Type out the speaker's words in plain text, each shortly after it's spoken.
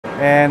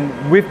And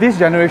with this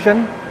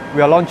generation,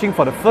 we are launching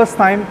for the first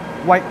time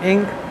white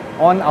ink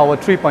on our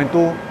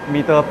 3.2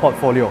 meter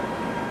portfolio.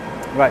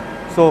 Right.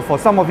 So for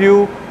some of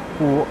you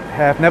who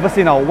have never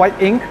seen our white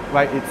ink,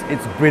 right,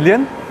 it's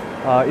brilliant.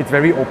 It's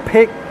very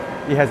opaque.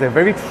 It has a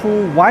very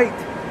true white,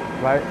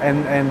 right?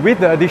 And with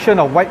the addition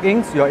of white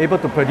inks, you're able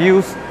to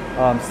produce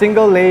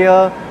single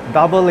layer,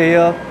 double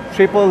layer,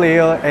 triple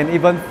layer, and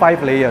even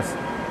 5 layers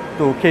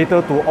to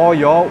cater to all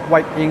your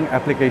white ink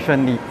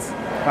application needs.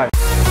 Right.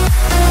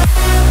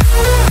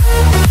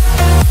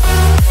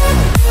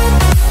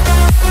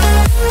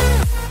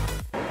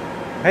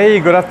 Hey,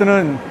 good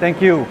afternoon.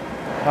 Thank you.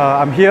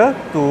 I'm here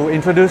to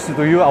introduce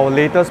to you our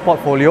latest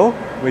portfolio,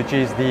 which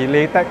is the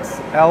Latex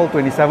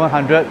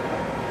L2700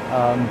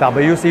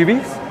 W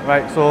series.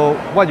 Right. So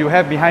what you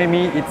have behind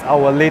me, it's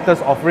our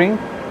latest offering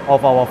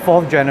of our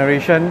 4th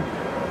generation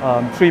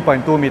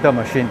 3.2 meter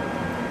machine.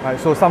 Right.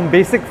 So some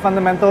basic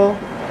fundamental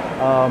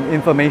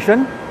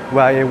information. We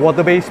are a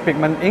water-based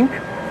pigment ink.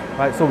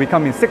 Right. So we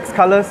come in 6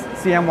 colors: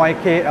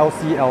 CMYK,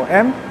 LC,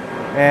 LM.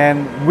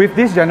 And with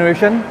this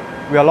generation,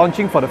 we are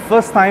launching for the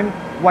first time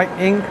white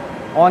ink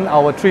on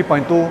our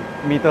 3.2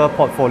 meter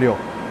portfolio.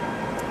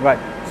 Right.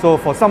 So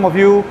for some of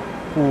you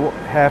who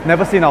have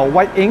never seen our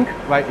white ink,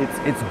 right,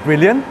 it's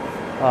brilliant.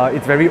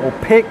 It's very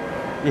opaque.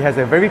 It has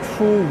a very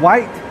true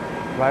white,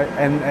 right?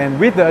 And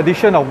with the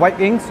addition of white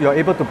inks, you're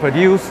able to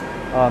produce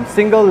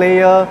single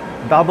layer,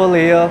 double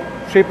layer,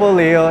 triple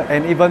layer,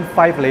 and even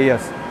 5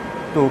 layers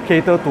to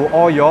cater to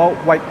all your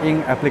white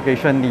ink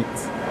application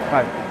needs.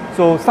 Right.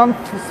 So some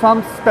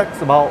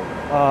specs about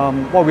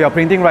what we are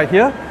printing right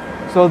here.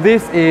 So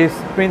this is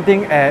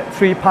printing at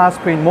 3-pass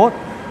print mode.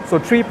 So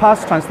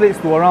 3-pass translates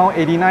to around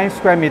 89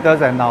 square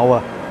meters an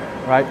hour,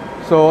 right?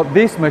 So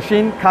this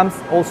machine comes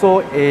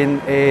also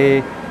in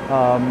a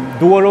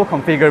dual roll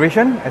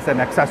configuration as an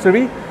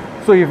accessory.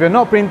 So if you're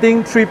not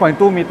printing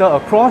 3.2 meter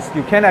across,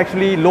 you can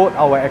actually load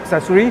our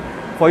accessory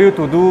for you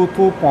to do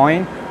 2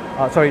 times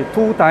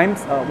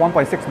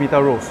 1.6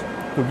 meter rolls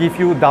to give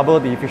you double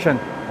the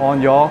efficient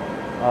on your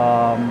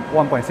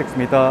 1.6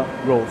 meter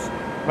rolls.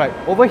 Right,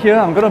 over here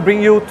I'm going to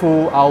bring you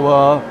to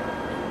our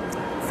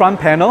front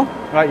panel.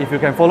 Right, if you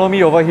can follow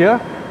me over here.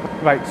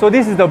 Right, so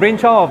this is the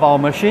brainchild of our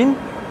machine.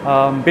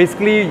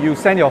 Basically, you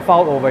send your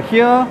file over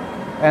here,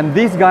 and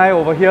this guy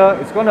over here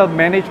is going to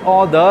manage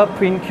all the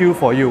print queue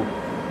for you.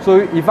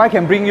 So if I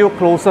can bring you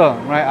closer,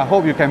 right, I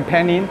hope you can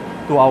pan in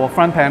to our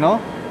front panel.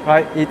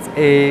 Right, it's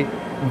a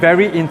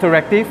very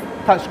interactive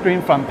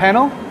touchscreen front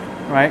panel.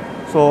 Right,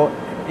 so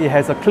it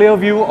has a clear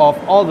view of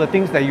all the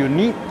things that you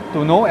need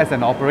to know as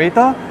an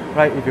operator.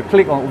 Right, if you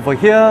click on over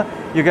here,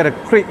 you get a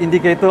quick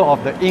indicator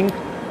of the ink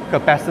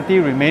capacity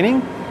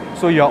remaining,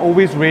 so you are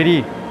always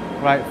ready,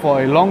 right,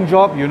 for a long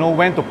job. You know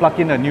when to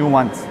plug in the new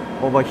ones.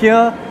 Over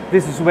here,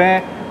 this is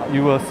where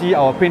you will see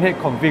our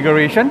printhead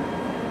configuration,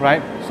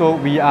 right? So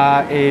we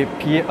are a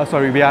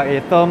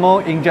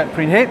thermal inkjet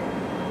printhead.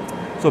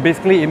 So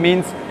basically, it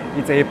means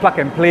it's a plug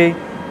and play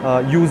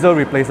user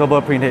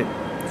replaceable printhead.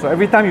 So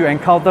every time you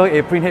encounter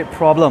a printhead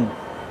problem,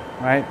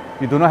 right,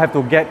 you do not have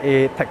to get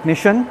a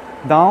technician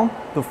down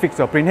to fix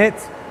your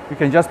printheads. You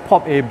can just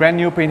pop a brand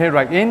new printhead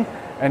right in,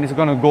 and it's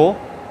going to go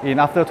in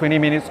after 20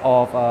 minutes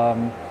of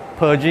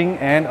purging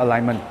and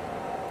alignment.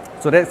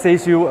 So that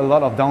saves you a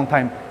lot of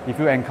downtime if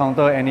you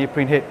encounter any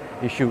printhead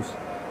issues.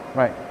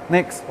 Right.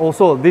 Next,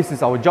 also this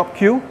is our job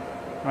queue.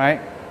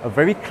 Right. A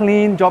very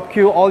clean job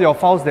queue. All your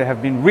files that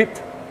have been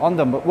ripped on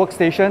the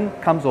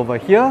workstation comes over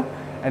here,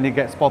 and it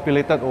gets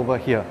populated over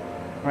here.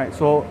 Right.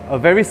 So a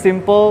very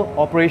simple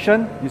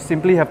operation. You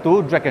simply have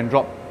to drag and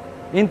drop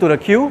into the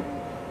queue,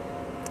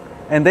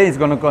 and then it's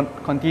going to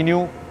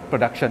continue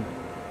production.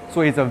 So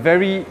it's a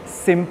very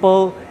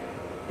simple,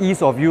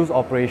 ease of use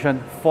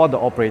operation for the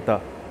operator.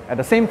 At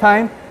the same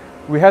time,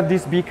 we have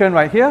this beacon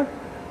right here,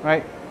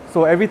 right?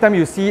 So every time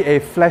you see a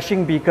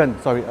flashing beacon,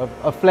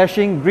 a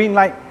flashing green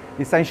light,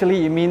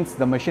 essentially it means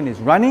the machine is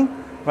running,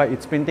 right?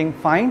 It's printing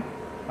fine,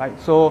 right?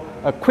 So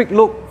a quick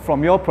look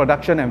from your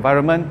production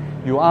environment,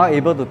 you are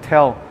able to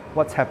tell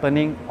what's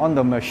happening on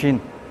the machine,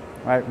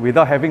 right?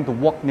 Without having to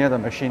walk near the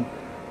machine.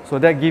 So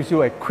that gives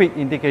you a quick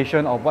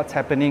indication of what's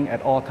happening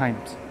at all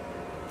times.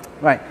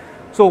 Right.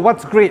 So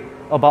what's great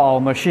about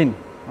our machine,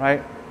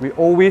 right? We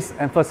always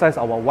emphasize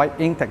our white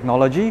ink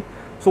technology.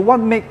 So what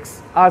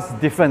makes us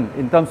different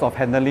in terms of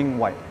handling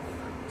white?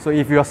 So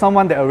if you're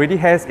someone that already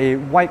has a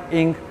white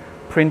ink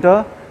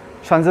printer,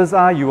 chances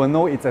are you will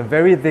know it's a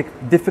very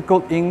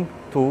difficult ink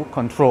to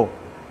control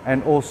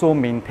and also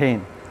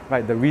maintain.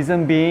 Right. The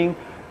reason being,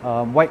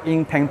 white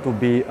ink tend to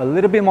be a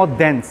little bit more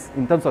dense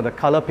in terms of the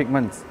color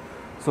pigments.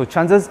 So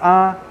chances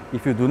are,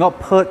 if you do not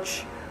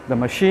purge the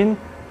machine,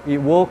 it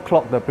will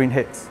clog the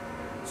printheads.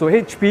 So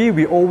HP,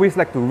 we always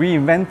like to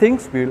reinvent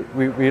things.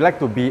 We like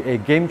to be a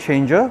game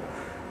changer.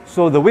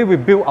 So the way we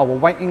build our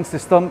white ink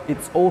system,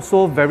 it's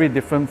also very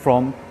different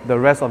from the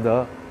rest of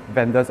the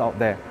vendors out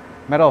there.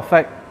 Matter of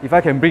fact, if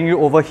I can bring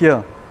you over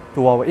here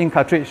to our ink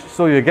cartridge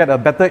so you get a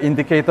better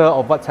indicator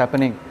of what's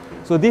happening.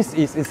 So this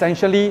is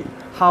essentially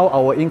how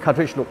our ink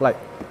cartridge looks like.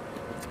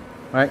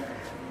 Right?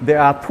 There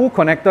are 2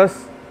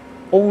 connectors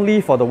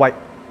only for the white.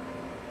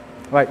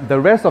 Right, the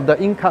rest of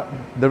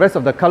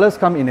the colors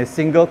come in a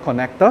single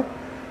connector.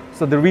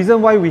 So the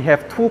reason why we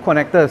have two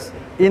connectors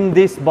in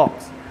this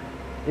box,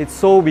 it's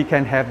so we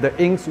can have the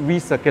inks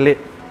recirculate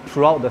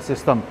throughout the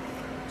system.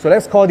 So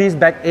let's call these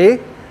bag A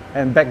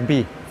and bag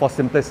B for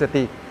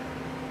simplicity.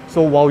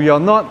 So while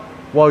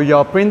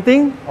you're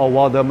printing or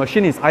while the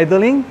machine is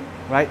idling,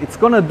 right, it's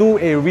gonna do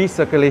a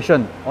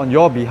recirculation on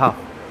your behalf.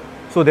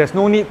 So there's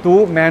no need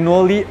to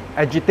manually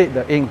agitate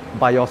the ink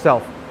by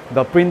yourself.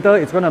 The printer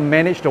is going to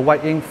manage the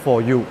white ink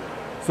for you.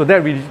 So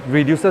that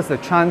reduces the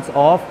chance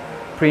of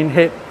print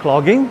head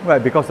clogging,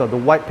 right, because of the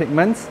white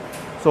pigments.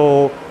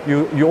 So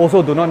you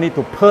also do not need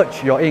to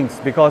purge your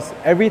inks, because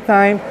every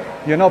time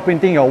you're not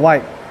printing your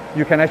white,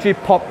 you can actually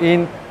pop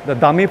in the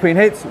dummy print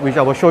heads, which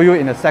I will show you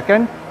in a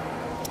second.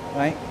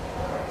 Right?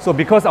 So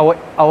because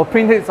our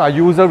print heads are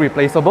user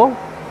replaceable,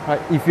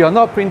 right, if you're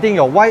not printing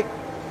your white,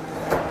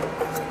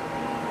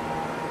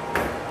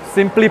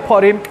 simply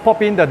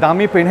pop in the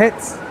dummy print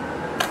heads,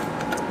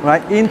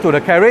 right, into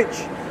the carriage,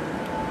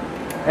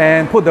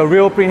 and put the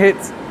real print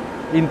heads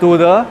into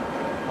the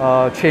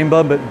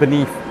chamber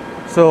beneath.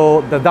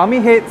 So the dummy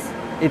heads,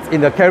 it's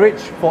in the carriage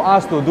for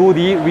us to do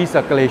the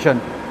recirculation.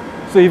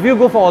 So if you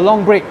go for a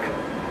long break,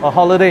 a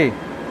holiday,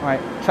 right,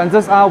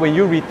 chances are when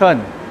you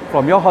return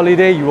from your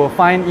holiday, you will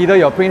find either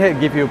your print head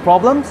give you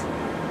problems,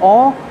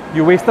 or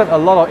you wasted a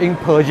lot of ink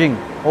purging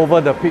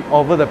over the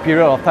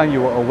period of time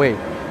you were away.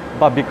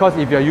 But because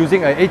if you're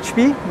using a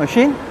HP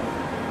machine,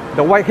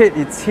 the white head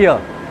is here,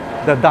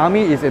 the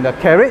dummy is in the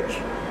carriage,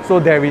 so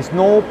there is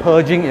no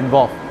purging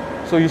involved.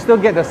 So you still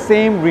get the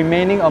same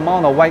remaining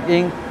amount of white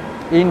ink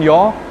in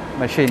your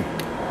machine.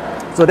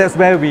 So that's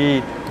where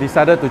we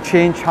decided to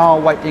change how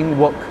white ink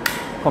work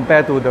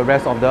compared to the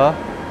rest of the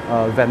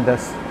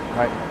vendors,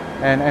 right?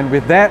 And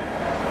with that,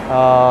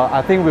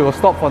 I think we will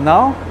stop for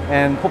now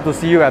and hope to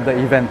see you at the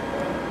event.